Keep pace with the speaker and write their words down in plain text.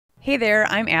Hey there,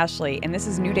 I'm Ashley, and this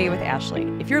is New Day with Ashley.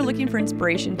 If you're looking for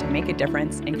inspiration to make a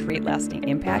difference and create lasting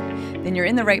impact, then you're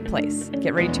in the right place.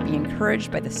 Get ready to be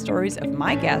encouraged by the stories of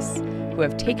my guests who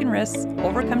have taken risks,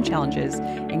 overcome challenges,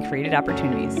 and created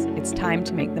opportunities. It's time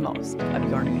to make the most of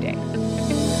your new day.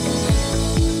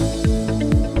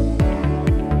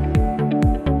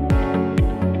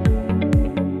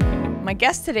 My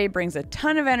guest today brings a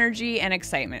ton of energy and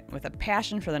excitement with a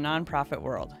passion for the nonprofit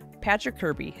world. Patrick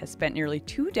Kirby has spent nearly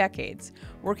 2 decades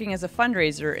working as a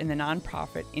fundraiser in the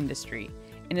nonprofit industry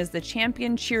and is the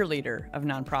champion cheerleader of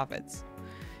nonprofits.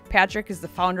 Patrick is the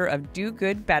founder of Do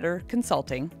Good Better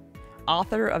Consulting,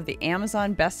 author of the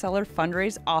Amazon bestseller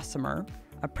Fundraise Awesomer,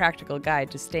 a practical guide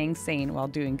to staying sane while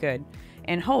doing good,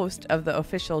 and host of the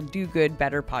official Do Good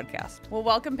Better podcast. Well,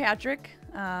 welcome, Patrick.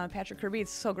 Patrick Kirby,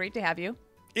 it's so great to have you.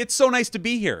 It's so nice to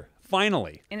be here,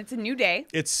 finally. And it's a new day.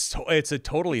 It's a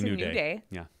totally new day.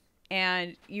 Yeah.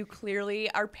 And you clearly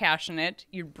are passionate.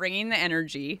 You're bringing the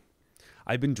energy.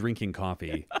 I've been drinking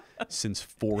coffee since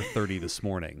 4:30 this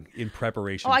morning in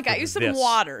preparation. Oh, I got you some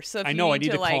water. So if I know you I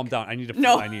need to like... calm down. I need to.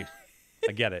 No. I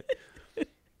get it.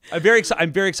 I'm very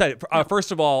excited.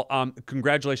 First of all,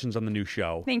 congratulations on the new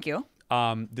show. Thank you.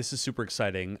 This is super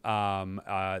exciting.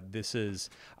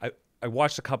 I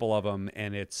watched a couple of them,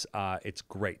 and it's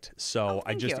great. So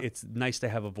it's nice to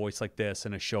have a voice like this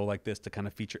and a show like this to kind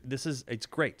of feature. It's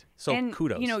great. So and,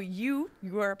 kudos. You know, you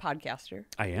are a podcaster.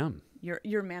 I am.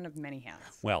 You're a man of many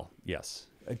hats. Well, yes.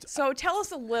 So tell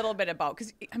us a little bit about,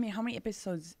 because I mean, how many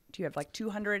episodes do you have? Like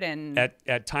 200 and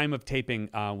at time of taping,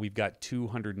 we've got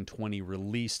 220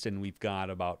 released, and we've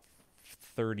got about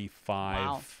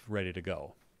 35 ready to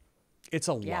go. It's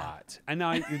a lot. And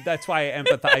that's why I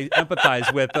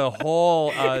empathize with the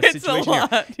whole situation here.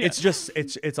 Yeah.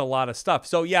 It's a lot of stuff.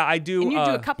 So yeah, I do. And you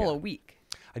do a couple a week.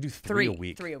 I do three a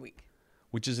week. 3 a week.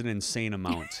 Which is an insane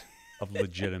amount of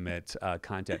legitimate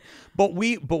content. But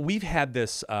we've had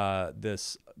this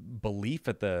belief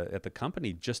at the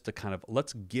company just to kind of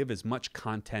let's give as much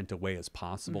content away as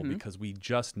possible, because we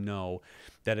just know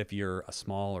that if you're a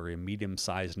small or a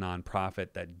medium-sized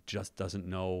nonprofit that just doesn't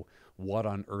know what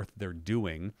on earth they're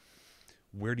doing,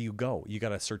 where do you go? You got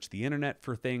to search the internet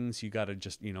for things. You got to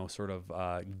just, sort of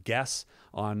guess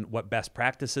on what best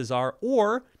practices are,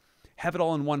 or have it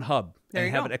all in one hub and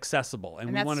have it accessible.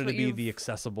 And we wanted to be the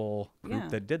accessible group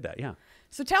that did that. Yeah.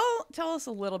 So tell us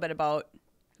a little bit about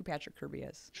who Patrick Kirby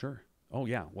is. Sure. Oh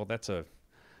yeah. Well, it's a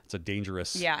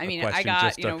dangerous question. I got,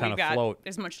 just to kind of float.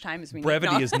 As much time as we need.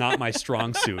 Brevity is not my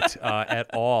strong suit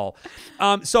at all.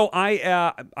 So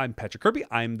I'm Patrick Kirby.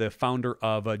 I'm the founder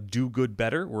of Do Good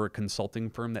Better. We're a consulting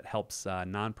firm that helps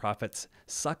nonprofits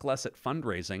suck less at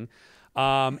fundraising.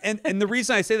 And the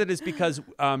reason I say that is because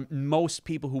most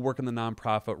people who work in the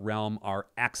nonprofit realm are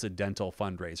accidental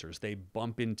fundraisers. They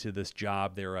bump into this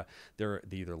job. They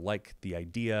either like the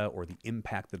idea or the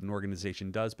impact that an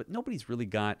organization does, but nobody's really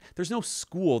got. There's no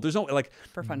school. There's no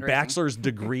bachelor's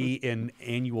degree in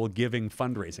annual giving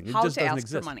fundraising. It just doesn't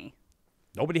exist. For money.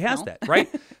 Nobody has that, right?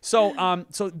 So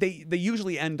they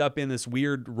usually end up in this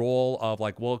weird role of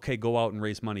like, well, okay, go out and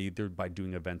raise money by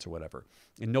doing events or whatever.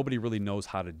 And nobody really knows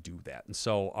how to do that. And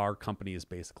so our company is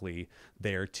basically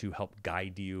there to help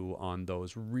guide you on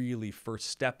those really first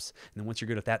steps. And then once you're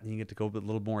good at that, then you get to go a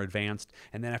little more advanced.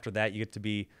 And then after that, you get to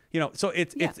be, so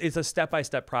it's a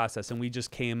step-by-step process. And we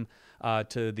just came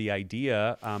to the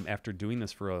idea after doing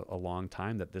this for a long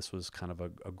time that this was kind of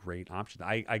a great option.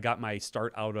 I got my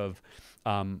start out of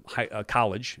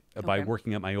college by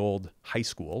working at my old high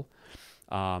school.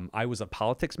 I was a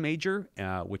politics major,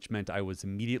 which meant I was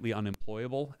immediately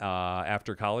unemployable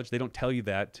after college. They don't tell you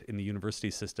that in the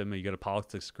university system. You get a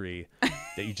politics degree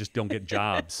that you just don't get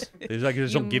jobs. They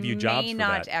just don't give you jobs for that. You may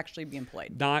not actually be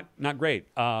employed. Not great.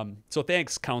 So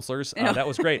thanks, counselors. That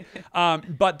was great.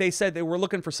 But they said they were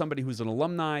looking for somebody who's an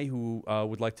alumni who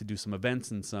would like to do some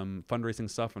events and some fundraising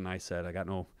stuff. And I said,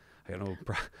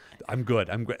 I'm good.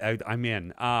 I'm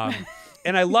in.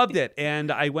 And I loved it.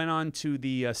 And I went on to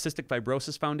the Cystic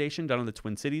Fibrosis Foundation down in the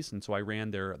Twin Cities. And so I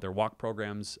ran their walk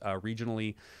programs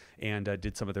regionally and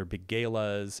did some of their big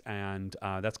galas. And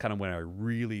that's kind of when I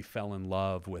really fell in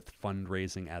love with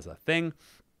fundraising as a thing.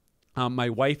 My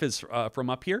wife is from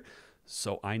up here,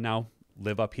 so I now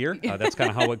live up here. That's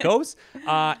kind of how it goes.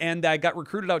 And I got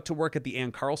recruited out to work at the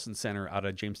Ann Carlson Center out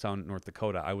of Jamestown, North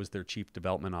Dakota. I was their chief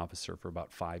development officer for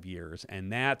about 5 years.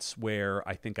 And that's where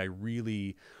I think I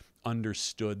really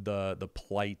understood the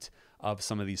plight of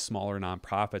some of these smaller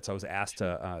nonprofits. I was asked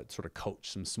to sort of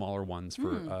coach some smaller ones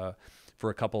for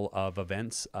a couple of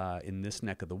events in this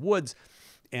neck of the woods.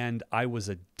 And I was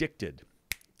addicted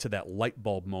to that light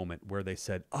bulb moment where they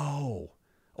said, oh,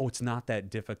 oh, it's not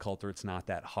that difficult, or it's not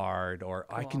that hard, or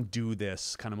I can do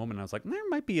this kind of moment. And I was like, there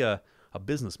might be a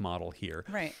business model here.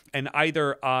 Right. And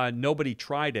either nobody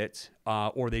tried it,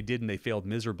 or they did and they failed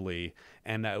miserably.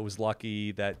 And it was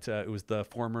lucky that it was the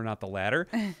former, not the latter.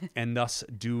 And thus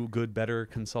Do Good Better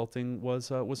Consulting was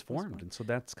formed. And so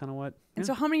that's kind of what. And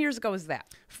so how many years ago was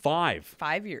that? 5.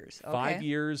 5 years. Okay. 5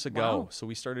 years ago. Wow. So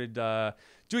we started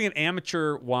doing it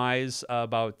amateur-wise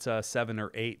about 7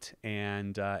 or 8.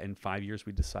 And in 5 years,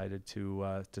 we decided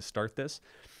to start this.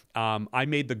 I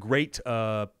made the great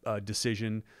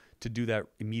decision to do that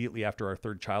immediately after our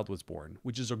 3rd child was born,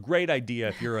 which is a great idea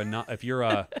if you're an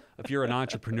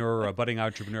entrepreneur or a budding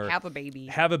entrepreneur. Have a baby,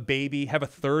 have a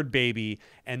 3rd baby,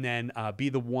 and then be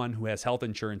the one who has health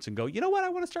insurance and go, you know what, I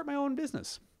want to start my own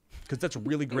business, because that's a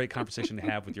really great conversation to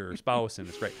have with your spouse, and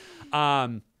it's great.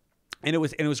 And it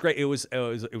was great. It was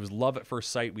love at first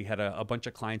sight. We had a bunch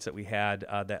of clients that we had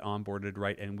that onboarded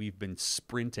right, and we've been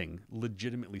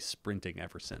legitimately sprinting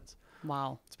ever since.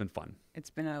 Wow. It's been fun. It's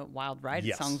been a wild ride,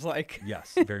 yes. It sounds like.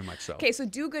 Yes, very much so. Okay, so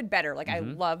Do Good Better. Like, I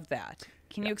love that.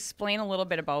 Can you explain a little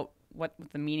bit about what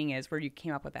the meaning is, where you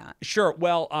came up with that? Sure.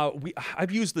 Well,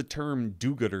 I've used the term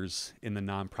do-gooders in the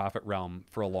nonprofit realm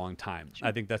for a long time. Sure.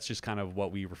 I think that's just kind of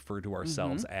what we refer to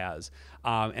ourselves as.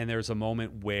 And there's a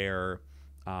moment where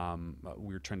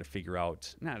we were trying to figure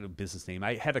out, not a business name.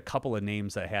 I had a couple of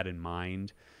names that I had in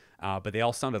mind. But they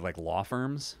all sounded like law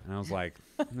firms. And I was like,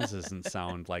 this doesn't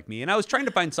sound like me. And I was trying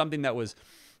to find something that was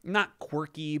not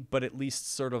quirky, but at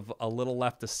least sort of a little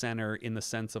left of center, in the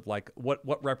sense of like what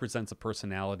represents a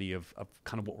personality of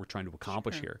kind of what we're trying to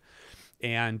accomplish here.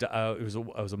 And it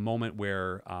was a moment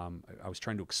where I was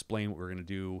trying to explain what we were going to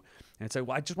do. And I'd say,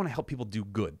 well, I just want to help people do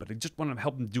good, but I just want to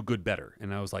help them do good better.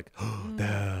 And I was like,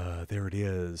 there it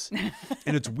is.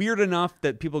 And it's weird enough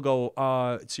that people go,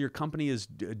 so your company is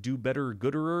do better,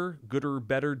 gooder,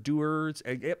 better doers.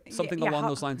 Something along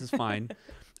those lines is fine.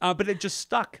 But it just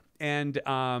stuck. And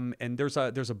there's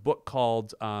a book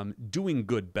called Doing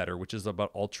Good Better, which is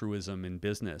about altruism in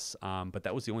business. But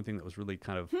that was the only thing that was really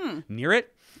kind of near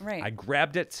it. Right. I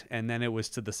grabbed it, and then it was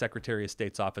to the Secretary of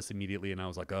State's office immediately, and I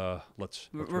was like, let's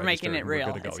we're making it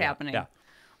real. It's happening. Yeah.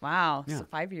 Wow. Yeah. So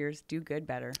 5 years, Do Good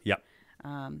Better. Yep.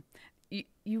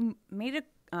 You made you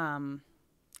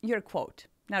had a quote,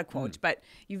 not a quote, but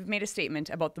you've made a statement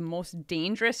about the most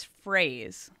dangerous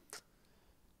phrase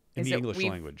in the English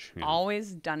language. Yeah.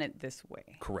 Always done it this way.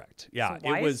 Correct. Yeah. So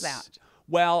why is that?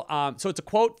 Well, so it's a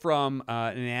quote from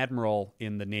an admiral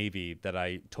in the Navy that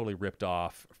I totally ripped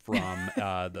off from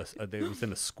it was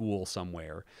in a school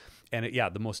somewhere. And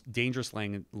the most dangerous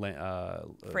phrase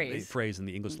in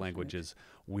the English language is,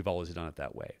 we've always done it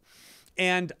that way.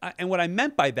 And what I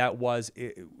meant by that was,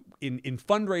 in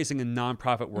fundraising and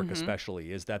nonprofit work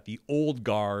especially, is that the old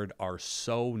guard are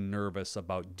so nervous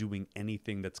about doing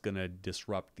anything that's going to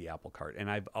disrupt the apple cart.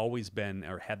 And I've always been,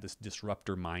 or had this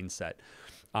disruptor mindset,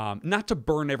 not to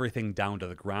burn everything down to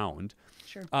the ground,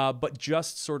 sure. But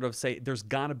just sort of say, there's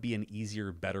got to be an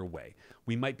easier, better way.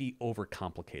 We might be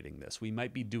overcomplicating this. We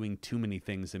might be doing too many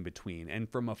things in between. And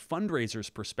from a fundraiser's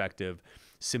perspective,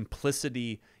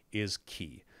 simplicity is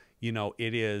key. You know,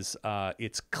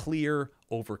 it's clear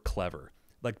over clever.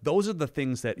 Like, those are the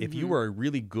things that if you are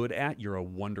really good at, you're a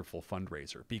wonderful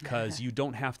fundraiser, because you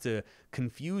don't have to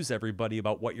confuse everybody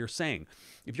about what you're saying.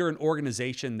 If you're an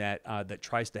organization that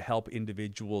tries to help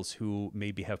individuals who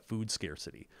maybe have food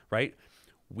scarcity, right?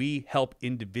 We help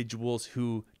individuals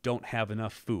who don't have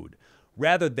enough food,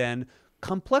 rather than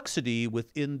complexity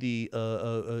within the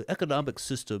economic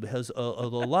system has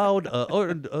allowed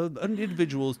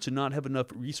individuals to not have enough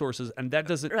resources, and that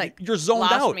doesn't. You're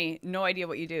zoned out. Me, no idea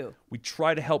what you do. We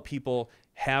try to help people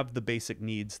have the basic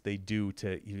needs they do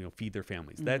to feed their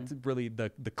families. That's really the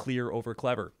clear over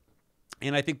clever,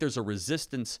 and I think there's a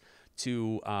resistance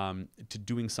to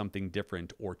doing something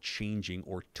different or changing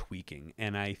or tweaking.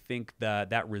 And I think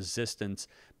that resistance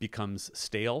becomes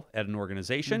stale at an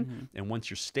organization. And once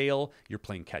you're stale, you're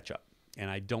playing catch up. And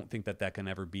I don't think that can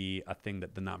ever be a thing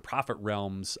that the nonprofit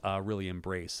realms really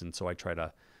embrace. And so I try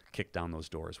to kick down those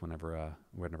doors whenever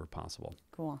possible.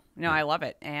 Cool. No, I love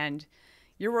it. And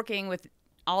you're working with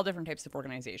all different types of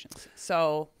organizations.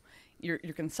 So you're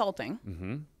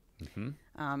consulting.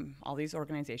 All these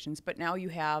organizations, but now you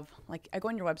have, like, I go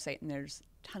on your website and there's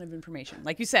a ton of information.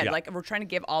 Like you said, like, we're trying to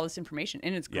give all this information,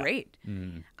 and it's great.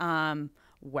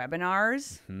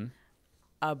 Webinars,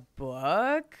 a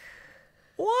book.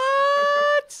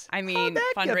 What? I mean,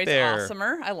 Fundraise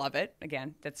Awesomer. I love it.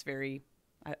 Again, that's very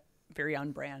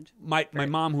on brand. My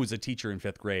mom, who's a teacher in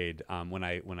 5th grade, when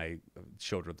I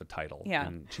showed her the title,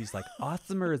 and she's like,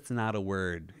 "Awesomer, it's not a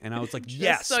word," and I was like,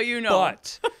 "Yes, so you know."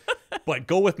 But but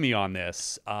go with me on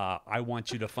this. I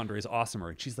want you to fundraise awesomer.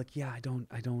 And she's like, yeah, I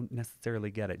don't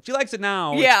necessarily get it. She likes it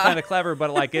now. Yeah. It's kind of clever,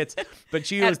 but but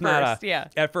she was not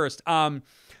at first. No,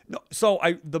 so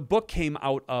the book came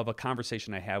out of a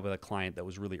conversation I had with a client that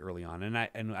was really early on.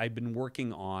 And I've been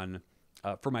working on,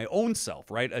 for my own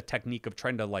self, right, a technique of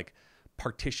trying to like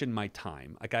partition my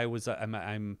time. Like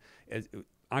I'm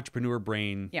entrepreneur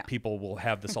brain, people will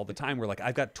have this all the time where like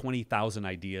I've got 20,000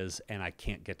 ideas and I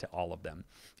can't get to all of them.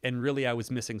 And really I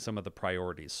was missing some of the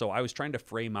priorities. So I was trying to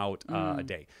frame out a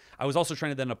day. I was also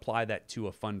trying to then apply that to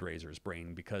a fundraiser's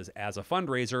brain, because as a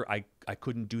fundraiser, I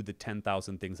couldn't do the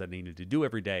 10,000 things I needed to do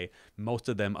every day, most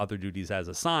of them other duties as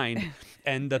assigned.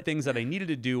 And the things that I needed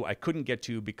to do, I couldn't get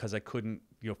to because I couldn't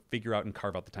figure out and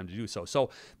carve out the time to do so.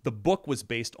 So the book was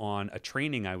based on a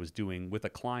training I was doing with a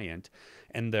client,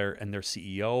 and their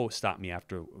CEO stopped me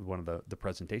after one of the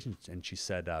presentations, and she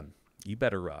said, you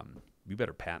better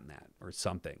patent that or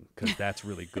something, because that's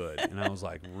really good. And I was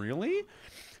like, really?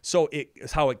 So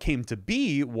how it came to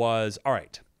be was, all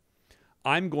right,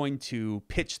 I'm going to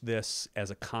pitch this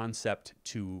as a concept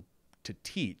to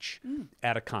teach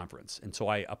at a conference. And so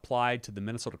I applied to the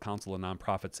Minnesota Council of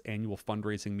Nonprofits annual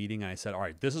fundraising meeting. And I said, all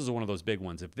right, this is one of those big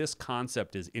ones. If this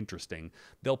concept is interesting,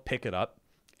 they'll pick it up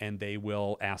and they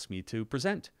will ask me to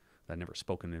present. I'd never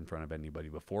spoken in front of anybody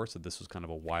before, so this was kind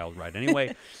of a wild ride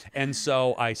anyway. And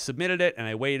so I submitted it and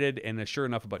I waited, and sure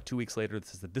enough, about 2 weeks later,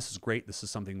 this is great. This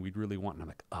is something we'd really want. And I'm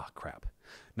like, oh, crap.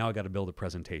 Now I got to build a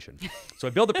presentation. So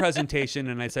I build a presentation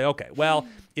and I say, okay, well,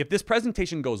 if this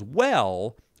presentation goes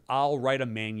well, I'll write a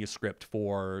manuscript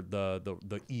for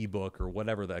the ebook or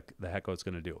whatever the heck I was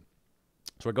going to do.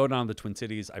 So I go down to the Twin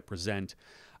Cities, I present.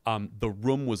 The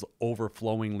room was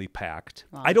overflowingly packed.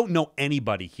 Wow. I don't know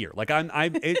anybody here. Like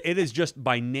it is just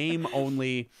by name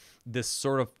only, this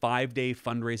sort of 5-day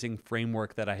fundraising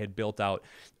framework that I had built out,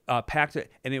 packed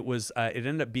it. And it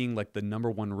ended up being like the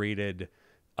 #1 rated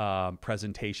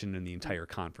presentation in the entire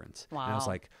conference. Wow. And I was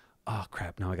like, oh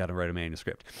crap, now I got to write a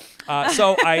manuscript.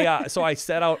 So I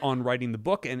set out on writing the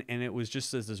book, and it was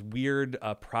just this weird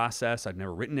process. I'd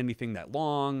never written anything that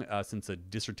long since a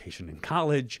dissertation in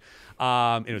college. It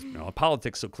was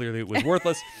politics, so clearly it was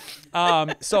worthless.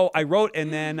 So I wrote,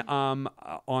 and then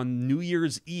on New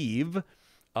Year's Eve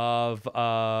of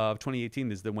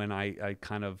 2018 is when I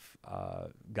kind of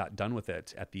got done with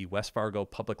it at the West Fargo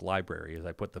Public Library. As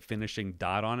I put the finishing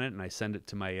dot on it, and I sent it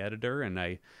to my editor, and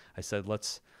I said,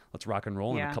 let's rock and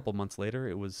roll. And a couple months later,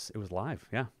 it was live.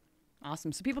 Yeah.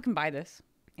 Awesome. So people can buy this.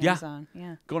 Amazon.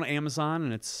 Yeah. Go to Amazon,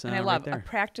 and it's and I love right a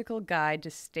practical guide to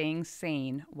staying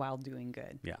sane while doing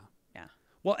good. Yeah. Yeah.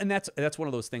 Well, and that's one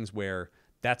of those things where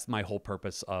that's my whole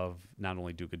purpose of not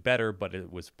only Do Good Better, but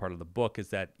it was part of the book, is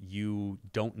that you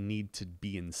don't need to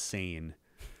be insane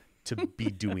to be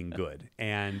doing good.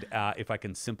 And if I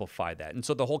can simplify that. And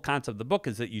so the whole concept of the book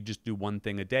is that you just do one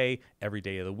thing a day, every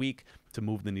day of the week, to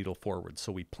move the needle forward.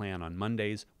 So we plan on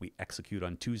Mondays, we execute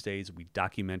on Tuesdays, we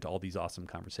document all these awesome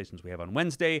conversations we have on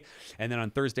Wednesday, and then on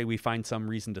Thursday we find some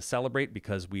reason to celebrate,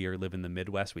 because we live in the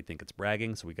Midwest. We think it's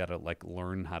bragging, so we got to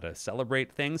learn how to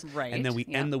celebrate things. Right. And then we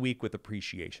end the week with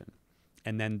appreciation.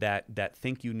 And then that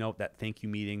thank you note, that thank you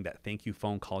meeting, that thank you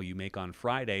phone call you make on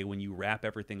Friday, when you wrap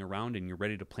everything around and you're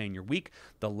ready to plan your week,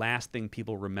 the last thing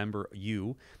people remember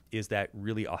you is that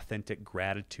really authentic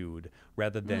gratitude,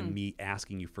 rather than me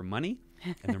asking you for money.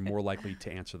 And they're more likely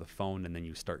to answer the phone, and then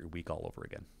you start your week all over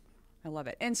again. I love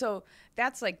it. And so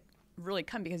that's really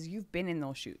come because you've been in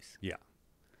those shoes. Yeah.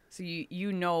 So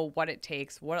you know what it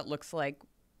takes, what it looks like,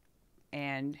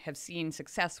 and have seen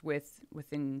success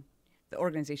within the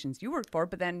organizations you work for,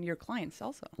 but then your clients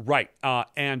also. Right.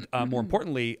 And more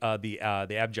importantly, the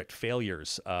abject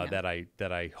failures that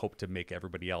I hope to make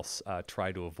everybody else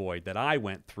try to avoid, that I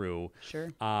went through. Sure.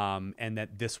 And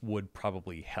that this would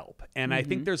probably help. And I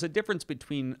think there's a difference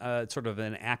between sort of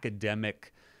an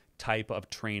academic type of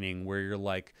training where you're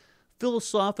like,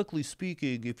 philosophically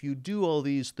speaking, if you do all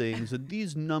these things and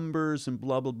these numbers and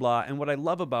blah, blah, blah. And what I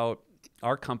love about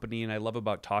our company, and I love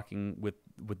about talking with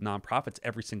nonprofits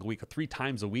every single week, or 3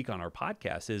 times a week on our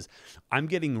podcast, is I'm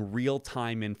getting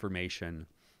real-time information,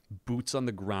 boots on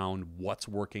the ground, what's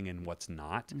working and what's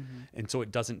not. And so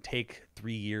it doesn't take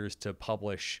 3 years to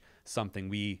publish something.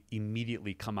 We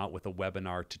immediately come out with a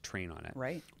webinar to train on it.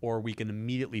 Right. Or we can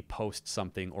immediately post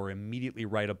something, or immediately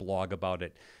write a blog about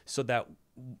it, so that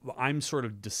I'm sort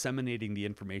of disseminating the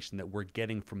information that we're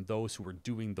getting from those who are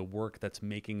doing the work that's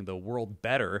making the world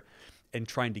better, and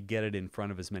trying to get it in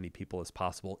front of as many people as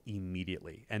possible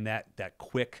immediately. And that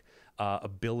quick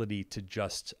ability to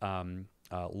just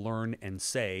learn and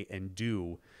say and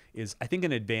do is, I think,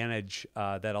 an advantage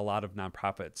that a lot of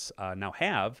nonprofits now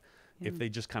have, if they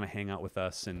just kind of hang out with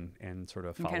us and sort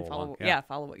of follow kind of along.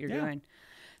 follow what you're doing.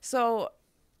 So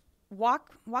walk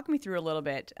me through a little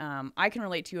bit. I can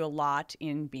relate to you a lot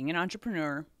in being an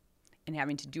entrepreneur and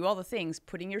having to do all the things,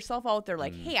 putting yourself out there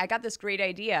like, hey, I got this great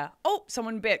idea. Oh,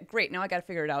 someone bit. Great. Now I got to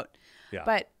figure it out. Yeah.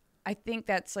 But I think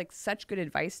that's like such good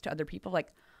advice to other people. Like,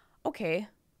 okay,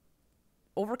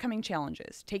 overcoming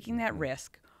challenges, taking that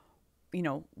risk,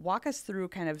 walk us through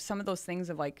kind of some of those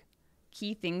things of like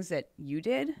key things that you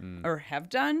did or have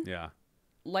done. Yeah.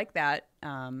 Like that,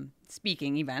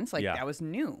 speaking events, like that was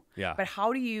new. Yeah. But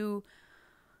how do you,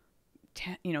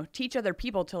 teach other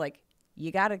people to like,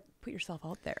 you got to put yourself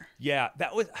out there. Yeah,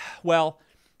 that was, well,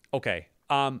 okay.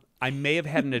 I may have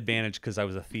had an advantage because I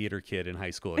was a theater kid in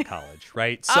high school and college,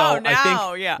 right? So I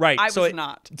think, yeah, right. I was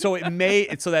not. So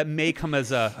that may come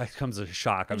as a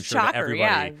shock. I'm sure to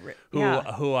everybody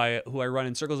who I run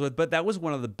in circles with. But that was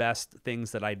one of the best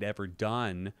things that I'd ever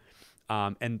done,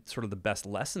 and sort of the best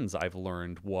lessons I've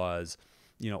learned was,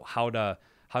 how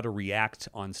to react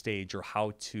on stage, or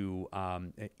how to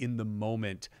in the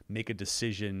moment make a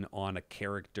decision on a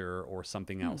character or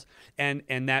something else, and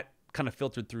that kind of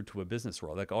filtered through to a business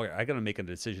world. Like, I got to make a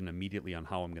decision immediately on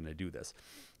how I'm going to do this.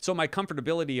 So my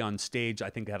comfortability on stage, I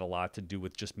think, had a lot to do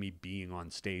with just me being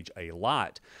on stage a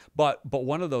lot. But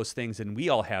one of those things, and we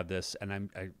all have this, and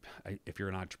if you're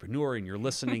an entrepreneur and you're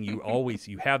listening,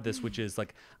 you have this, which is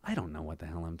like, I don't know what the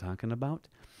hell I'm talking about.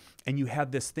 And you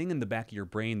have this thing in the back of your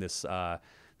brain, this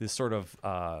sort of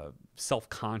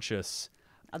self-conscious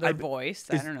voice.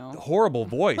 I don't know. Horrible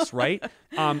voice, right?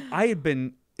 I had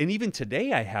been, and even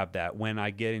today I have that when I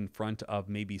get in front of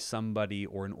maybe somebody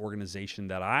or an organization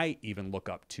that I even look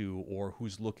up to, or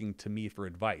who's looking to me for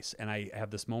advice. And I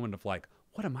have this moment of like,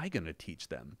 what am I going to teach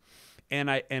them? And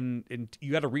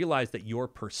you got to realize that your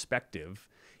perspective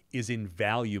is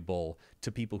invaluable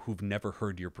to people who've never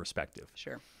heard your perspective.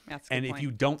 Sure. That's a good point. If you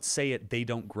don't say it, they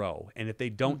don't grow. And if they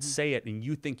don't say it, and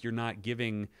you think you're not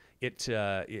giving it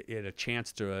a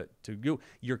chance to go,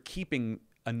 you're keeping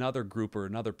another group or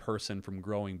another person from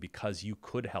growing because you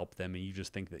could help them, and you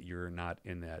just think that you're not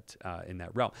in that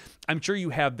realm. I'm sure you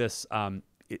have this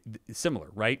similar,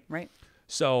 right? Right.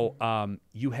 So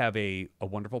you have a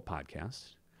wonderful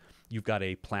podcast. You've got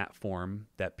a platform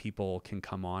that people can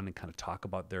come on and kind of talk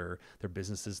about their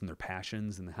businesses and their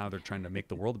passions and how they're trying to make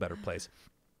the world a better place.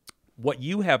 What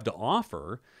you have to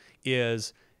offer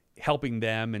is helping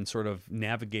them and sort of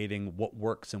navigating what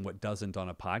works and what doesn't on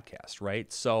a podcast, right?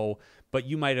 So, but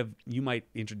you might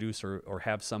introduce or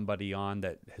have somebody on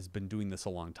that has been doing this a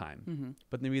long time,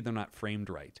 but maybe they're not framed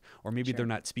right, or maybe they're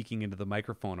not speaking into the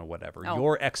microphone or whatever. Oh.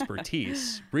 Your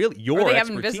expertise, really, your expertise.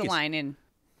 Or they have Invisalign in.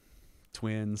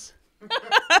 Twins.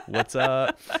 What's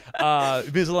up?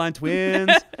 Invisalign twins.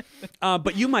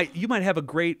 But you might have a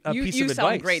great piece of advice. You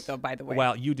sound great, though, by the way.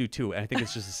 Well, you do too. And I think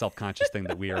it's just a self-conscious thing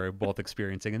that we are both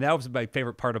experiencing. And that was my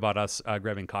favorite part about us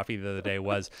grabbing coffee the other day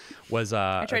was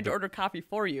I tried to order coffee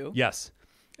for you. Yes.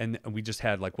 And we just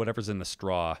had like whatever's in the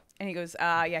straw. And he goes,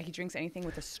 yeah, he drinks anything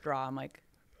with a straw. I'm like,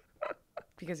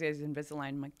 because he has Invisalign.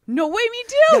 I'm like, no way, me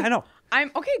too. Yeah, I know. I'm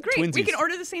okay, great. Twinsies. We can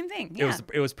order the same thing. Yeah.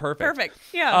 It was perfect. Perfect.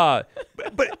 Yeah.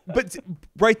 But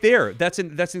right there, that's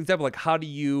an example. Like, how do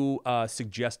you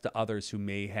suggest to others who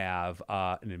may have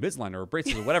an Invisalign or a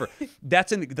braces or whatever?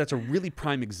 That's a really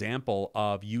prime example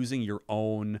of using your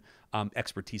own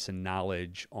expertise and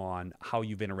knowledge on how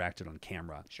you've interacted on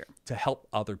camera to help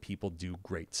other people do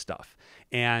great stuff.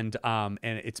 And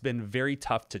it's been very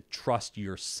tough to trust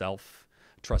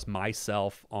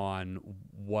myself on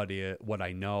what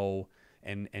I know,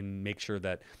 and make sure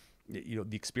that the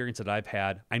experience that I've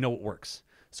had, I know it works.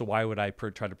 So why would I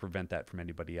try to prevent that from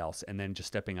anybody else? And then just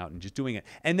stepping out and just doing it.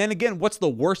 And then again, what's the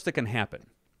worst that can happen?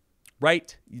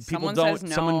 Right? Someone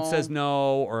says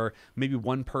no, or maybe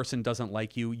one person doesn't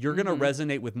like you. You're going to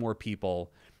resonate with more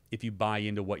people if you buy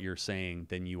into what you're saying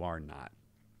than you are not.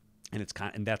 And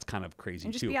that's kind of crazy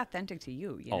and just too. Be authentic to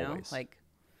you, Always. know? Like,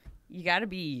 you got to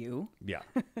be you. Yeah.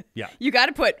 Yeah. You got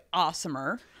to put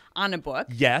awesomer on a book.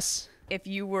 Yes. If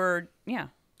you were,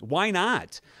 Why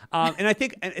not? And I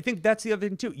think that's the other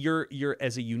thing too. You're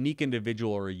as a unique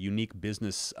individual or a unique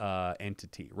business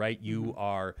entity, right? You've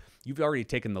already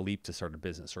taken the leap to start a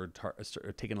business or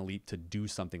taken a leap to do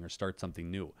something or start something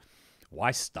new.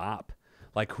 Why stop?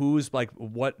 Like, who's like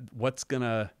what's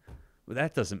gonna?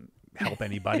 That doesn't help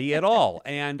anybody at all.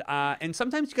 And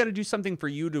sometimes you got to do something for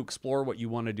you to explore what you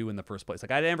want to do in the first place.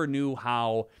 Like, I never knew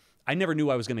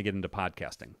I was going to get into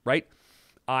podcasting, right?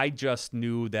 I just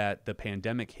knew that the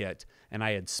pandemic hit and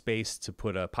I had space to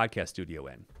put a podcast studio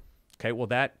in. Okay, well,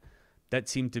 that that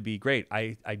seemed to be great.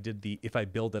 I did the, if I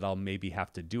build it, I'll maybe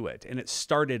have to do it. And it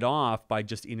started off by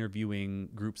just interviewing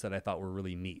groups that I thought were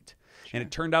really neat. Sure. And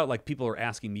it turned out like people are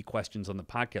asking me questions on the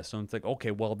podcast. So it's like,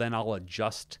 okay, well then I'll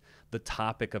adjust the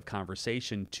topic of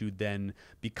conversation to then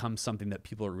become something that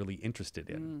people are really interested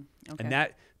in. Okay. And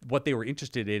that, what they were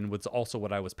interested in was also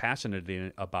what I was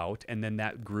passionate about. And then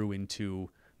that grew into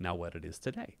now what it is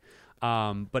today.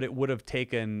 But it would have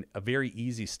taken a very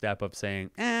easy step of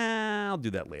saying, I'll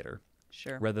do that later.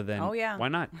 Sure. Rather than, oh, yeah. why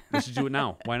not? Let's just do it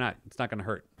now. Why not? It's not going to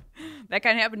hurt. That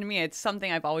kind of happened to me. It's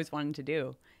something I've always wanted to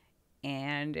do.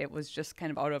 And it was just kind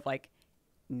of out of like,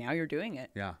 now you're doing it.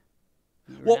 Yeah.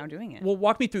 You're now doing it. Well,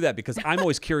 walk me through that, because I'm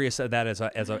always curious at that as a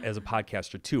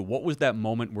podcaster too. What was that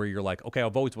moment where you're like, okay,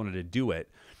 I've always wanted to do it.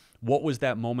 What was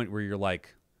that moment where you're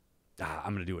like,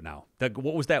 I'm going to do it now?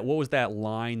 What was that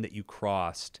line that you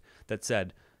crossed that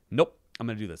said, nope, I'm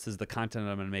going to do this. This is the content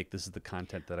I'm going to make. This is the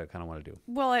content that I kind of want to do.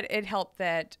 Well, it helped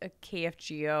that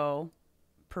KFGO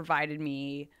provided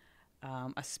me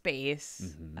a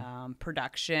space,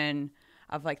 production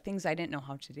of like things I didn't know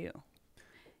how to do.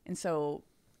 And so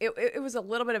it was a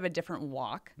little bit of a different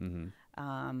walk.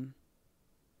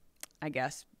 I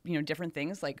guess, different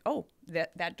things like, oh,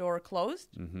 that door closed.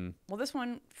 Well, this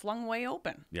one flung way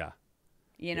open. Yeah.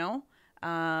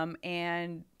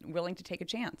 And willing to take a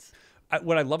chance.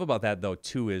 What I love about that, though,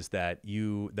 too, is that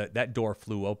that door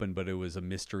flew open, but it was a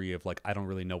mystery of like, I don't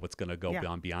really know what's going to go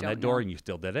beyond that door, and you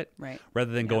still did it, right?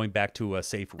 Rather than going back to a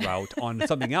safe route on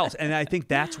something else. And I think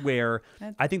that's where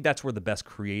the best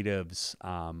creatives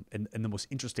and the most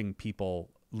interesting people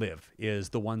live, is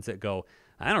the ones that go,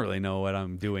 I don't really know what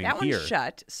I'm doing here. That one's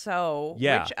shut. So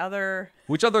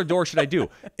which other door should I do?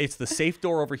 It's the safe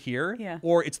door over here,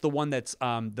 or it's the one that's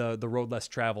the road less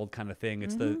traveled kind of thing.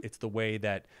 It's the way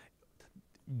that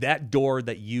door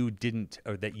that you didn't,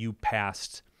 or that you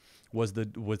passed, was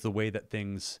the way that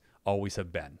things always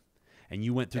have been, and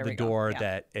you went through the door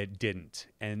that it didn't.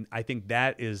 And I think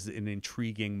that is an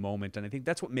intriguing moment, and I think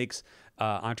that's what makes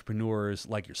entrepreneurs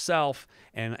like yourself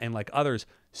and like others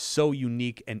so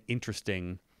unique and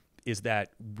interesting, is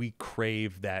that we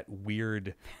crave that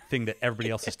weird thing that everybody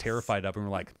else is terrified of, and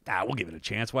we're like, we'll give it a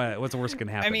chance. What's the worst that can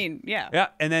happen? I mean, yeah,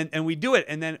 and we do it,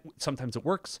 and then sometimes it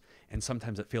works, and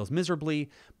sometimes it fails miserably,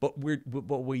 but we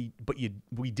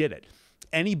did it.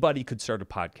 Anybody could start a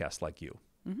podcast like you.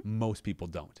 Most people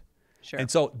don't. Sure.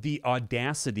 And so the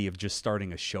audacity of just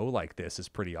starting a show like this is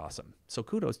pretty awesome. So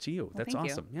kudos to you. That's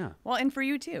awesome. Yeah. Well, and for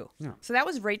you too. Yeah. So that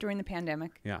was right during the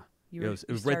pandemic. Yeah. It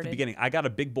was right at the beginning. I got a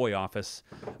big boy office.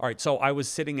 All right, so I was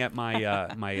sitting at my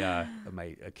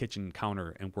my kitchen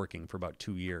counter and working for about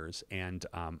 2 years, and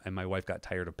my wife got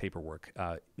tired of paperwork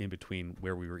in between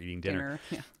where we were eating dinner.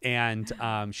 Yeah.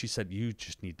 And she said, "You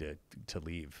just need to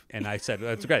leave." And I said,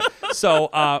 "That's okay." So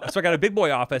I got a big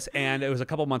boy office, and it was a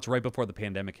couple months right before the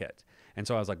pandemic hit, and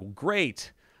so I was like, well,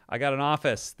 "Great, I got an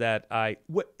office that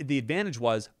the advantage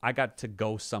was I got to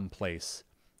go someplace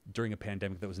during a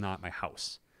pandemic that was not my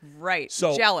house." Right.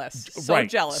 So jealous.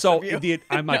 Jealous. So of you.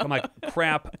 I'm like,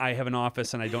 crap, I have an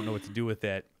office and I don't know what to do with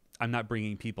it. I'm not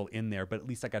bringing people in there, but at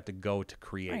least I got to go to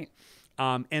create.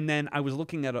 Right. And then I was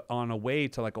looking at on a way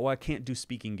to like, I can't do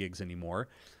speaking gigs anymore.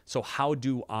 So how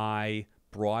do I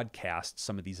broadcast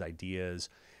some of these ideas,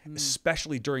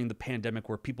 especially during the pandemic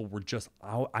where people were just,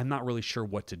 I'm not really sure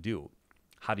what to do.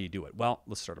 How do you do it? Well,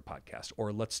 let's start a podcast,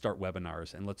 or let's start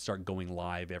webinars, and let's start going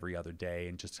live every other day,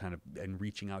 and just kind of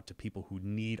reaching out to people who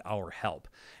need our help.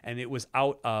 And it was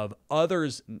out of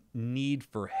others' need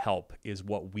for help is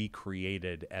what we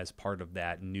created as part of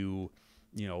that new,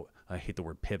 I hate the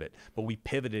word pivot, but we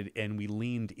pivoted and we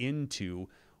leaned into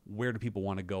where do people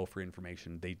want to go for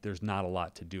information. There's not a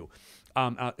lot to do.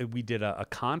 We did a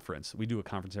conference. We do a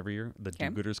conference every year, the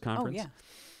Do-Gooders Conference. Oh, yeah.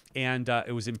 And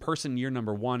it was in person year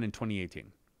number 1 in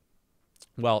 2018.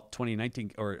 Well,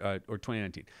 2019 or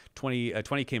 2019,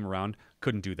 2020 came around,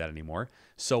 couldn't do that anymore.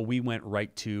 So we went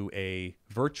right to a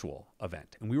virtual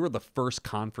event, and we were the first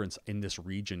conference in this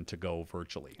region to go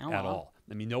virtually at all.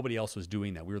 I mean, nobody else was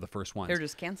doing that. We were the first ones. They're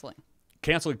just canceling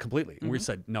Completely. And we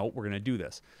said, no, we're going to do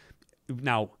this.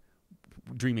 Now,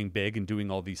 dreaming big and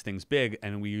doing all these things big,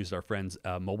 and we used our friends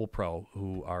Mobile Pro,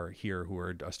 who are here, who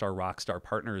are Star Rockstar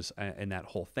partners in that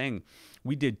whole thing.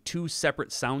 We did 2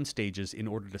 separate sound stages in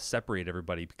order to separate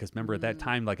everybody, because remember at that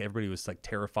time, like everybody was like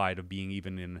terrified of being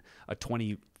even in a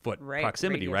 20-foot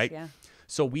proximity, radius, right? Yeah.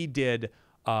 So we did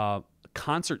a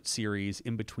concert series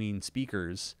in between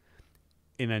speakers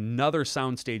in another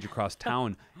sound stage across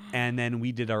town, and then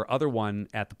we did our other one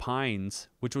at the Pines,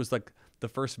 which was like the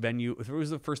first venue, if it was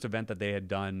the first event that they had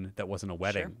done that wasn't a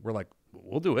wedding, Sure. we're like,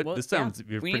 we'll do it. Well, This sounds yeah.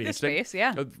 pretty We need the interesting. space,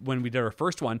 yeah. When we did our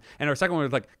first one, and our second one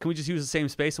was like, can we just use the same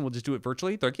space and we'll just do it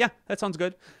virtually? They're like, yeah, that sounds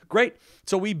good. Great.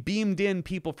 So we beamed in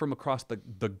people from across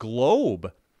the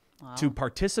globe to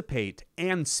participate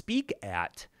and speak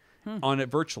at on it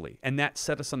virtually. And that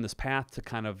set us on this path to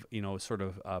kind of, sort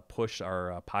of push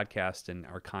our podcast and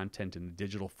our content in a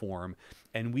digital form.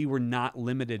 And we were not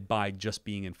limited by just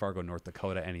being in Fargo, North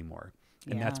Dakota anymore.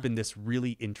 And that's been this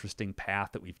really interesting path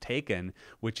that we've taken,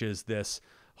 which is this,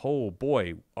 oh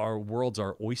boy, our world's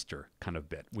our oyster kind of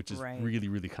bit, which is really,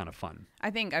 really kind of fun.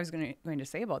 I think I was going to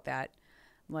say about that,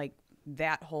 like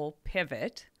that whole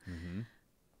pivot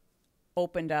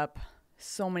opened up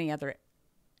so many other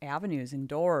avenues and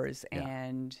doors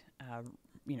and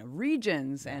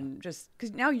regions and just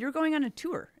because now you're going on a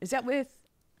tour. Is that with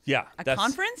a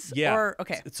conference? Yeah. Or,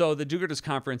 okay. So the Do-Gooders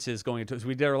Conference is going to. So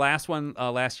we did our last one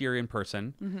last year in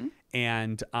person,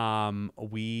 and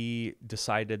we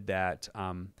decided that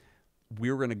we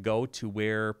were going to go to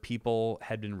where people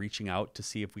had been reaching out to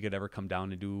see if we could ever come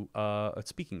down and do a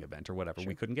speaking event or whatever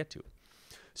we couldn't get to.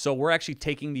 So we're actually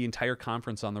taking the entire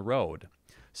conference on the road.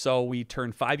 So we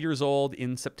turned 5 years old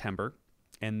in September,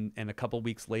 and a couple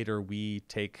weeks later, we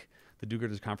take the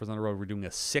Do-Gooders Conference on the road. We're doing a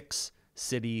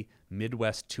 6-city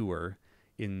Midwest tour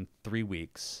in 3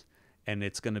 weeks, and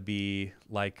it's going to be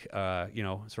like,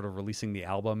 sort of releasing the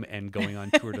album and going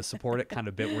on tour to support it kind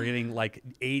of bit. We're getting like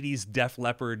 80s Def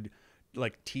Leppard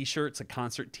like T-shirts, like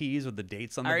concert tees with the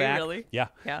dates on the back. Are you really? Yeah,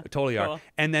 Yeah. we totally Cool. are.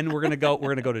 And then we're gonna go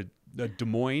to Des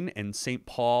Moines and St.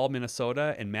 Paul,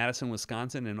 Minnesota, and Madison,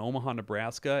 Wisconsin, and Omaha,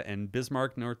 Nebraska, and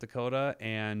Bismarck, North Dakota,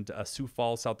 and Sioux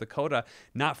Falls, South Dakota.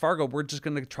 Not Fargo. We're just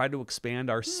gonna try to expand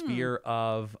our sphere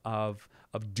of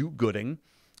do-gooding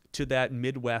to that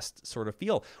Midwest sort of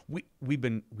feel.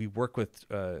 We work with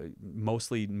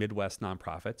mostly Midwest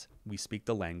nonprofits. We speak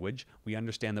the language. We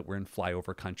understand that we're in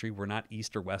flyover country. We're not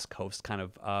East or West Coast kind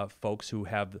of folks who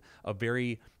have a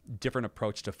very different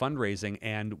approach to fundraising.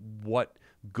 And what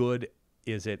good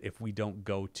is it if we don't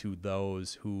go to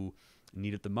those who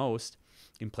need it the most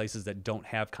in places that don't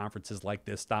have conferences like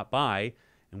this? Stop by,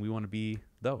 and we want to be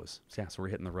those. So, so we're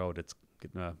hitting the road. It's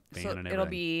getting a van and everything. It'll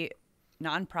be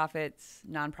nonprofits,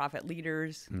 nonprofit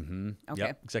leaders. Okay.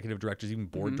 Yep. Executive directors, even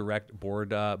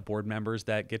board members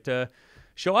that get to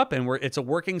show up, and it's a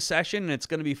working session, and it's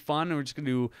going to be fun, and we're just going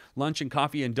to do lunch and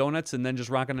coffee and donuts, and then just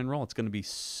rock and roll. It's going to be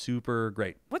super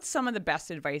great. What's some of the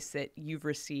best advice that you've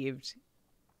received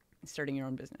starting your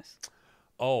own business?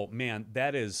 Oh man,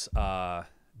 that is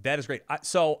great.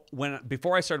 So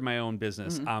before I started my own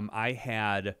business, I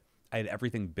had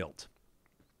everything built.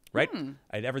 Right?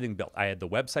 I had everything built. I had the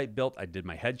website built. I did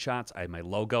my headshots. I had my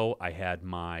logo. I had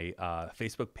my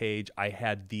Facebook page. I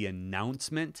had the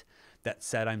announcement that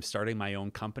said I'm starting my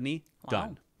own company. Wow.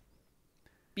 Done.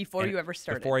 Before you ever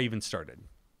started? Before I even started.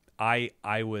 I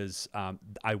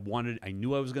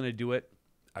knew I was going to do it.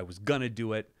 I was going to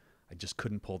do it. I just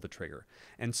couldn't pull the trigger.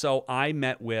 And so I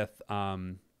met with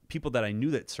people that I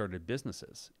knew that started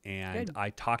businesses, and I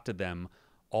talked to them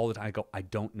all the time. I go, I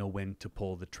don't know when to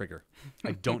pull the trigger.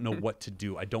 I don't know what to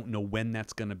do. I don't know when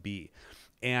that's going to be.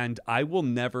 And I will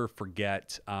never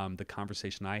forget the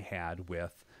conversation I had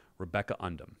with Rebecca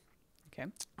Undum. Okay.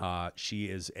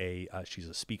 She's a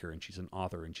speaker, and she's an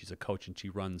author, and she's a coach, and she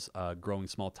runs Growing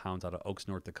Small Towns out of Oaks,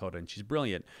 North Dakota, and she's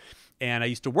brilliant. And I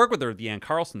used to work with her at the Ann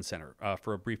Carlson Center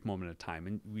for a brief moment of time,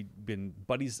 and we'd been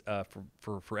buddies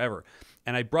for forever.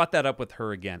 And I brought that up with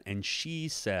her again, and she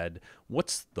said,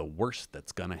 "What's the worst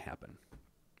that's gonna happen?"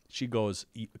 She goes,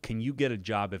 "Can you get a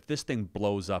job if this thing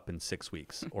blows up in 6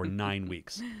 weeks or 9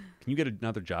 weeks? Can you get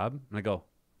another job?" And I go,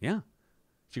 "Yeah."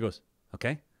 She goes,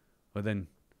 "Okay, well then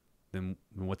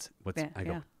what's I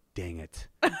go, dang it."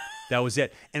 That was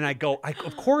it. And I go,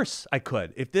 of course I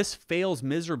could. If this fails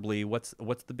miserably, what's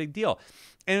the big deal?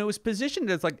 And it was positioned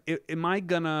as like,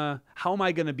 how am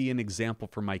I gonna be an example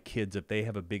for my kids if they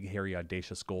have a big, hairy,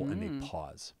 audacious goal and they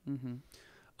pause?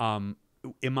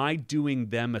 Am I doing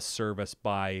them a service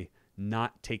by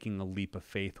not taking a leap of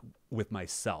faith with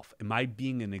myself? Am I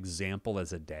being an example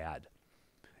as a dad?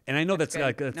 And I know that's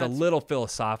like it's a little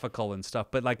philosophical and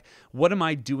stuff, but like, what am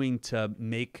I doing to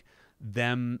make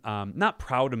them not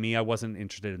proud of me? I wasn't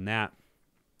interested in that.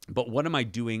 But what am I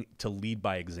doing to lead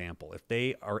by example? If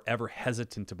they are ever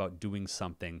hesitant about doing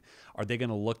something, are they going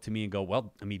to look to me and go,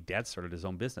 well, I mean, Dad started his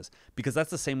own business? Because that's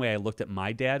the same way I looked at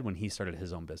my dad when he started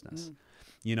his own business.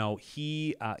 You know,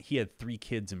 he had 3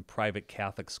 kids in private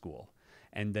Catholic school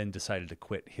and then decided to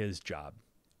quit his job.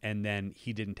 And then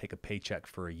he didn't take a paycheck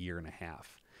for a year and a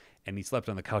half. And he slept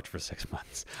on the couch for 6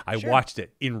 months. I watched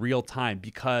it in real time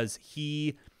because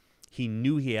he He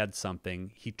knew he had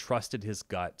something. He trusted his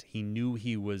gut. He knew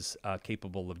he was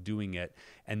capable of doing it,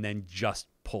 and then just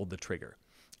pulled the trigger.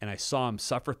 And I saw him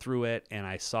suffer through it, and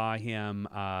I saw him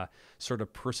sort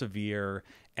of persevere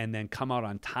and then come out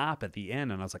on top at the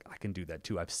end. And I was like, I can do that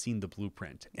too. I've seen the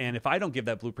blueprint. And if I don't give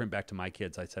that blueprint back to my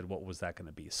kids, I said, what was that going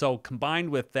to be? So combined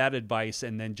with that advice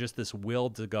and then just this will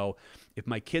to go, if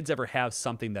my kids ever have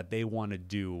something that they want to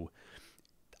do,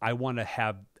 I want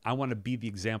to be the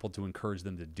example to encourage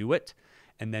them to do it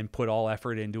and then put all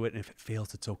effort into it. And if it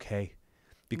fails, it's okay.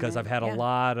 Because I've had a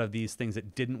lot of these things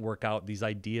that didn't work out, these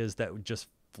ideas that just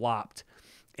flopped.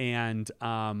 And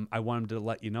I want them to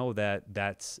let you know that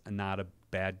that's not a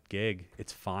bad gig.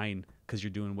 It's fine because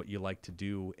you're doing what you like to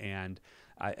do. And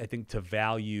I think to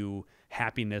value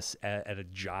happiness at a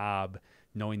job,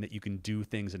 knowing that you can do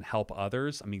things and help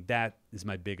others, I mean, that is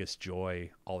my biggest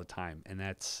joy all the time. And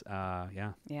that's,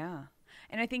 Yeah.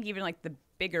 And I think even like the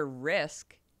bigger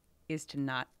risk is to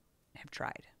not have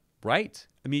tried. Right.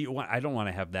 I mean, I don't want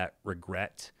to have that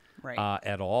regret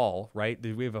at all, right?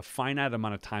 We have a finite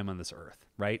amount of time on this earth,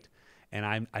 right? And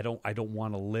I don't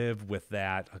want to live with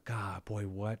that. Oh, God, boy,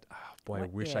 I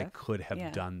wish I could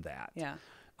have done that. Yeah.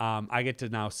 I get to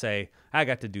now say, I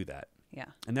got to do that. Yeah.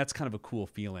 And that's kind of a cool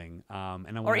feeling.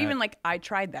 Or even like, I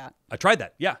tried that. I tried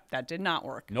that. Yeah. That did not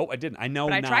work. No, I didn't. I know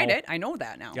but now. I tried it. I know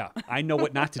that now. Yeah. I know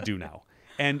what not to do now.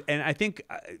 And I think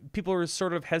people are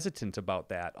sort of hesitant about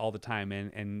that all the time.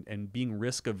 And being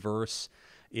risk averse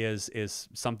is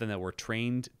something that we're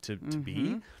trained to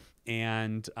be.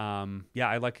 And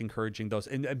I like encouraging those.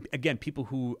 And again, people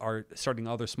who are starting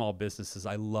other small businesses,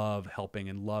 I love helping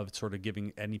and love sort of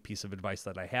giving any piece of advice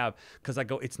that I have, because I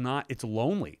go, it's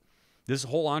lonely. This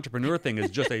whole entrepreneur thing is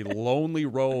just a lonely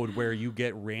road where you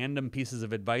get random pieces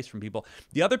of advice from people.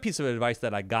 The other piece of advice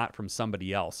that I got from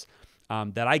somebody else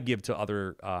that I give to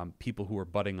other people who are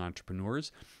budding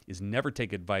entrepreneurs is never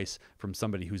take advice from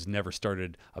somebody who's never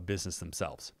started a business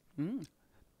themselves.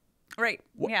 Right.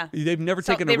 Yeah. They've never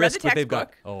taken a risk, but they've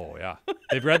got. Oh yeah,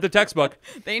 they've read the textbook.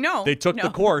 They know. They took the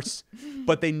course,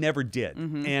 but they never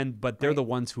did. But they're the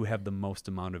ones who have the most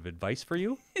amount of advice for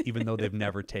you, even though they've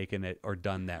never taken it or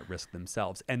done that risk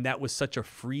themselves. And that was such a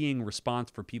freeing response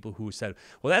for people who said,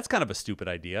 "Well, that's kind of a stupid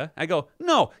idea." I go,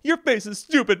 "No, your face is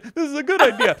stupid. This is a good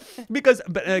idea."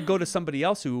 But I go to somebody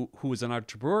else who was an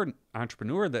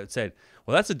entrepreneur that said,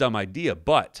 "Well, that's a dumb idea,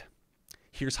 but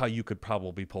here's how you could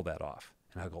probably pull that off."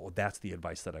 And I go, well, that's the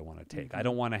advice that I want to take. I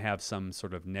don't want to have some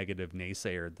sort of negative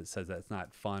naysayer that says that's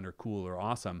not fun or cool or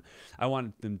awesome. I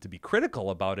want them to be critical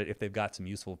about it if they've got some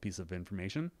useful piece of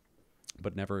information,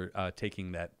 but never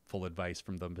taking that full advice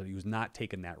from them who's not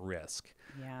taking that risk.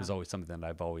 Is always something that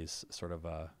I've always sort of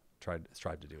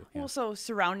strived to do. Well, so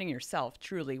surrounding yourself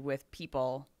truly with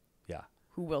people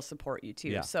who will support you too.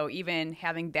 Yeah. So even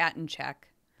having that in check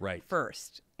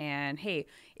first. And hey,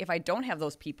 if I don't have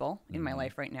those people in my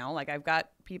life right now, like I've got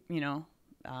people,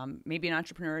 maybe an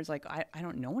entrepreneur is like, I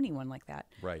don't know anyone like that.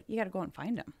 Right. You got to go and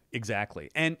find them.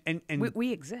 Exactly. And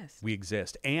we exist. We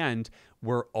exist. And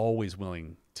we're always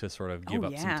willing to sort of give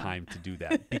up some time to do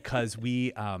that, because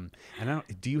we,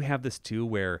 do you have this too,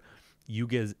 where you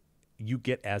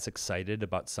get as excited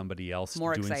about somebody else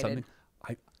doing something?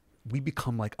 We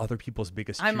become like other people's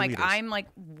biggest cheerleaders. I'm like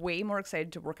way more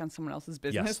excited to work on someone else's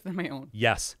business than my own.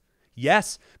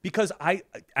 Yes, because I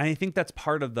think that's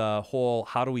part of the whole,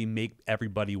 how do we make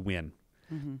everybody win?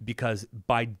 Because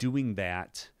by doing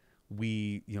that,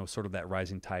 we, sort of that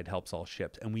rising tide helps all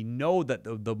ships. And we know that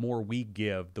the more we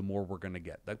give, the more we're going to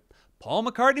get. Paul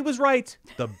McCartney was right.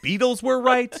 The Beatles were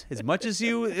right. As much as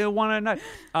you want to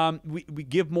not. We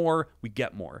give more, we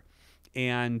get more.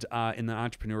 And in the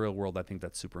entrepreneurial world, I think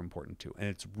that's super important too. And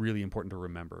it's really important to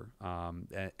remember.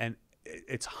 And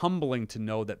it's humbling to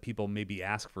know that people maybe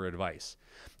ask for advice.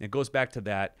 And it goes back to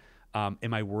that,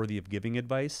 am I worthy of giving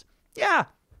advice? Yeah,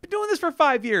 been doing this for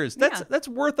 5 years. That's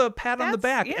worth a pat on the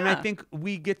back. Yeah. And I think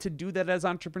we get to do that as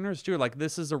entrepreneurs too. Like,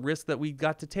 this is a risk that we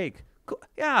got to take. Cool.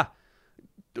 Yeah.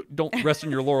 Don't rest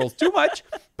on your laurels too much,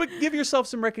 but give yourself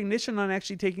some recognition on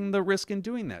actually taking the risk in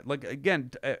doing that. Like, again,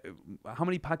 how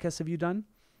many podcasts have you done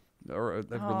or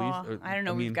released? I don't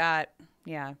know. We've got,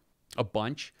 a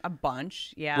bunch.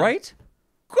 Yeah. Right?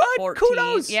 Good. 14,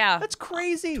 Kudos. Yeah. That's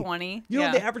crazy. 20. You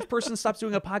know, the average person stops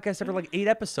doing a podcast after like 8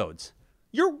 episodes.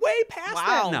 You're way past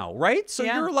that now, right? So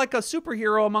you're like a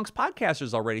superhero amongst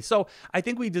podcasters already. So I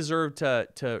think we deserve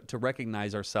to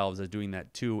recognize ourselves as doing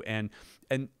that too. And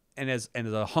as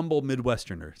a humble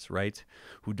Midwesterners, right,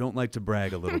 who don't like to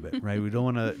brag a little bit, right? We don't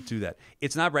want to do that.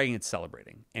 It's not bragging; it's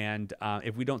celebrating. And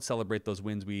if we don't celebrate those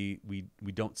wins, we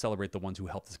don't celebrate the ones who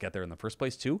helped us get there in the first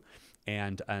place too.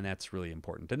 And that's really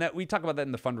important. And that we talk about that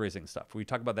in the fundraising stuff. We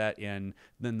talk about that in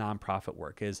the nonprofit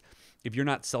work. Is if you're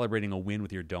not celebrating a win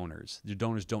with your donors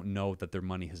don't know that their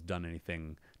money has done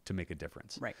anything to make a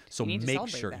difference. Right. So make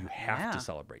sure you have to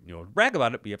celebrate. You know, brag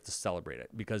about it, but you have to celebrate it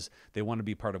because they want to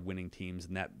be part of winning teams,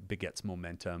 and that begets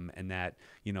momentum, and that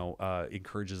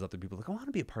encourages other people. Like, I want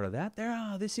to be a part of that.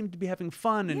 They seem to be having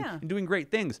fun and doing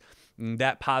great things. And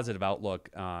that positive outlook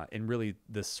and really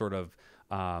this sort of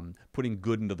putting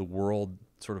good into the world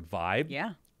sort of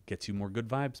vibe gets you more good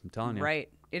vibes. I'm telling you. Right.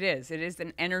 It is. It is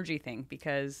an energy thing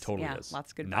because totally is.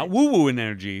 Lots of good vibes. Not woo-woo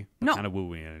energy. No. Kind of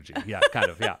woo-woo energy. Yeah, kind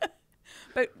of, yeah.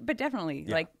 But definitely,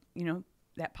 like,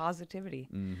 that positivity.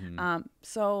 Mm-hmm.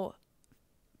 So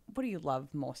what do you love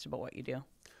most about what you do?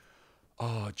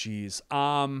 Oh, geez.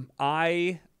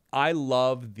 I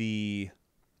love the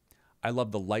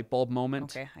light bulb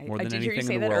moment more than anything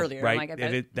in the world. Earlier. Right?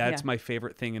 Like, that's my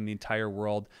favorite thing in the entire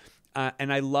world.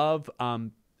 And I love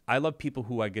people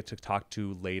who I get to talk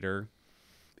to later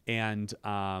and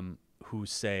who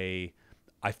say,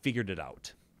 I figured it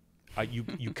out.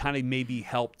 You kind of maybe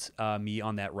helped me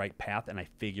on that right path, and I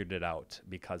figured it out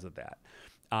because of that.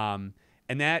 And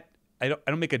that I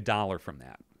don't make $1 from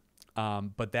that,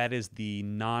 but that is the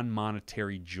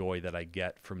non-monetary joy that I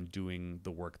get from doing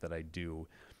the work that I do,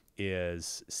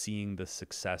 is seeing the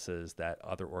successes that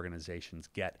other organizations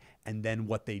get, and then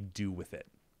what they do with it,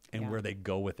 and where they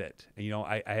go with it. And,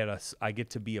 I get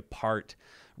to be a part,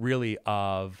 really,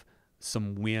 of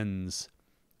some wins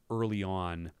early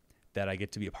on. That I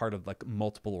get to be a part of, like,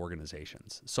 multiple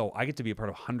organizations. So I get to be a part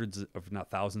of hundreds, if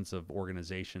not thousands, of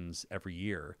organizations every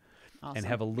year. Awesome. And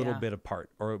have a little bit of part.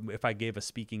 Or if I gave a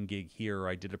speaking gig here, or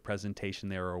I did a presentation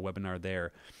there, or a webinar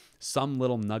there, some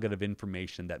little nugget of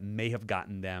information that may have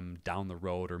gotten them down the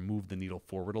road or moved the needle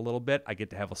forward a little bit, I get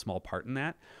to have a small part in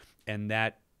that. And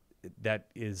that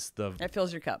is that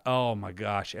fills your cup. Oh my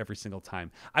gosh, every single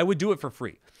time. I would do it for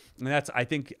free. And that's, I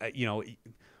think,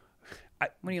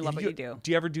 when you love what you do.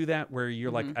 Do you ever do that where you're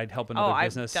like, I'd help another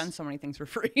business? I've done so many things for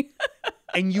free.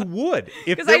 And you would.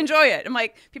 Because I enjoy it. I'm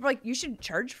like, people are like, you should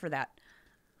charge for that.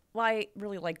 Well, I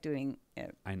really like doing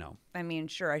it. I know. I mean,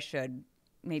 sure, I should.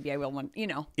 Maybe I will one,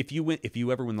 If you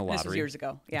ever win the lottery. This was years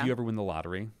ago. Yeah. If you ever win the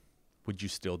lottery, would you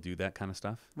still do that kind of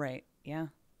stuff? Right. Yeah.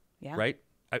 Yeah. Right?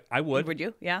 I would. Would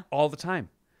you? Yeah. All the time.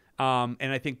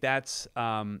 And I think that's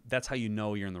how you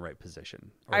know you're in the right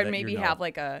position. I'd maybe have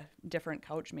like a different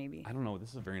couch, maybe. I don't know. This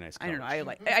is a very nice couch. I don't know. I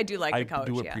do like the couch.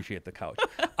 I do appreciate the couch.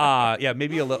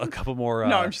 Maybe a couple more.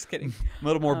 No, I'm just kidding. A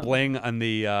little more bling on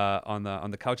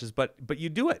the couches, but you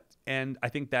do it, and I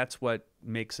think that's what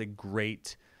makes a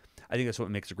great. I think that's what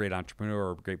makes a great entrepreneur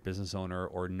or a great business owner,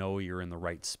 or know you're in the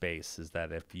right space, is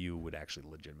that if you would actually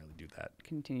legitimately do that.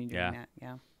 Continue doing that.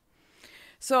 Yeah.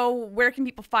 So where can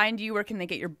people find you? Where can they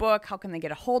get your book? How can they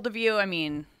get a hold of you? I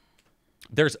mean,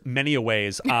 there's many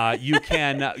ways. You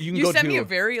can go sent to me a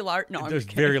very large. No, there's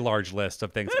very large list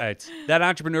of things. It's that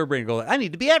entrepreneur brain goes, I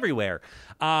need to be everywhere.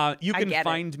 You can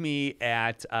find me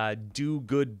at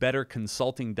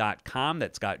dogoodbetterconsulting.com.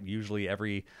 That's got usually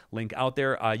every link out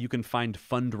there. You can find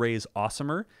Fundraise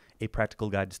Awesomer, A Practical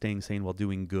Guide to Staying Sane While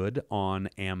Doing Good, on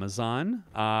Amazon,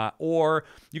 or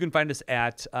you can find us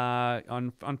at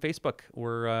on Facebook,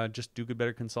 or just Do Good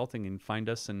Better Consulting, and find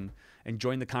us and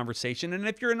join the conversation. And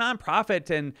if you're a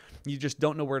nonprofit and you just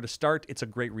don't know where to start, it's a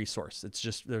great resource. It's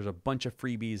just, there's a bunch of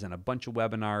freebies and a bunch of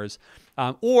webinars,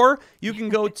 or you can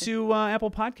go to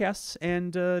Apple Podcasts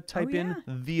and type in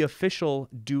the official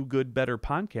Do Good Better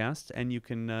podcast, and you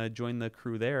can join the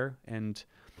crew there and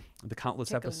the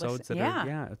countless episodes that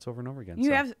are, it's over and over again.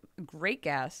 You have great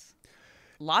guests,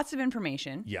 lots of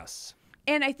information. Yes.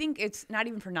 And I think it's not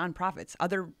even for nonprofits.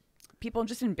 Other people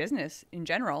just in business in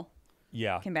general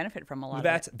can benefit from a lot of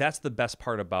it. That's the best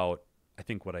part about, I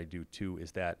think, what I do too,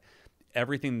 is that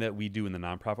everything that we do in the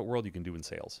nonprofit world, you can do in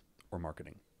sales or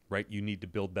marketing, right? You need to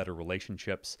build better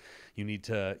relationships. You need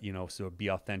to, so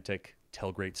be authentic,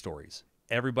 tell great stories.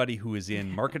 Everybody who is in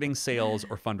marketing, sales,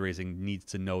 or fundraising needs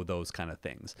to know those kind of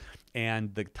things.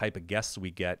 And the type of guests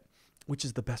we get, which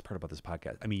is the best part about this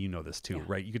podcast. I mean, you know this too,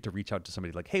 right? You get to reach out to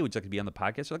somebody like, hey, would you like to be on the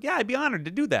podcast? You're like, yeah, I'd be honored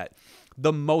to do that.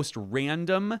 The most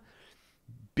random,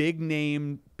 big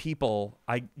name people,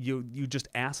 you just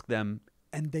ask them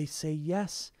and they say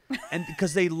yes. And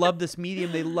because they love this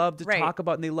medium, they love to talk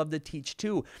about, and they love to teach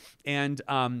too. And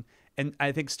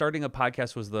I think starting a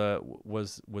podcast was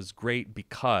great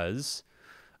because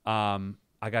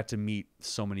I got to meet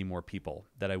so many more people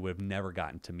that I would have never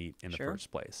gotten to meet in the Sure.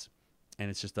 first place. And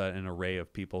it's just an array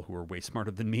of people who are way smarter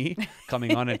than me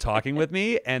coming on and talking with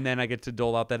me. And then I get to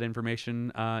dole out that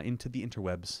information into the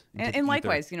interwebs. into the And ether.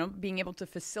 likewise, being able to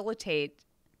facilitate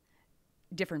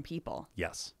different people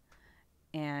Yes.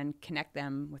 and connect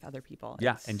them with other people.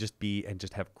 Yeah. It's- And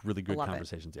just have really good love it.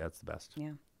 conversations. Yeah, it's the best.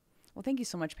 Yeah. Well, thank you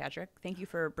so much, Patrick. Thank you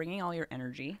for bringing all your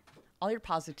energy, all your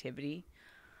positivity,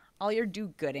 all your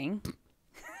do-gooding.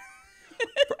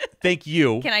 Thank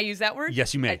you. Can I use that word?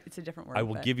 Yes, you may. It's a different word. I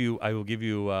will but- give you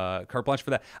carte blanche for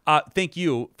that. Thank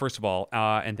you, first of all,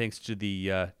 and thanks to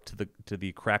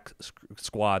the crack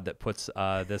squad that puts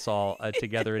this all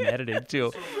together and edited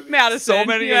too. Madison. So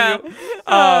many yeah. of you.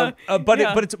 Yeah.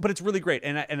 But it's really great,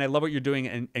 and I love what you're doing,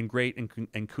 and great,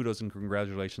 and kudos and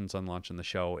congratulations on launching the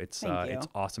show. It's Thank you. it's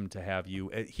awesome to have you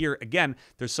here again.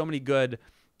 There's so many good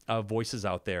voices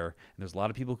out there, and there's a lot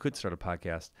of people who could start a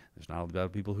podcast. There's not a lot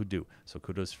of people who do. So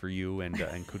kudos for you, and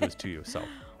kudos to you. So Well,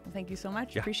 thank you so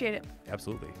much. Yeah. Appreciate it.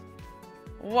 absolutely.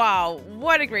 Wow,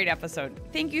 what a great episode.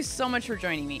 Thank you so much for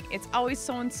joining me. It's always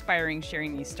so inspiring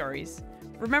sharing these stories.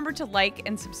 Remember to like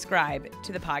and subscribe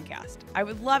to the podcast. I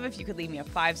would love if you could leave me a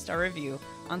 5-star review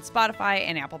on Spotify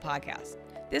and Apple Podcasts.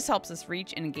 This helps us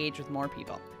reach and engage with more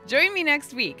people. Join me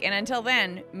next week, and until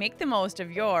then, make the most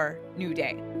of your new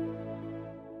day.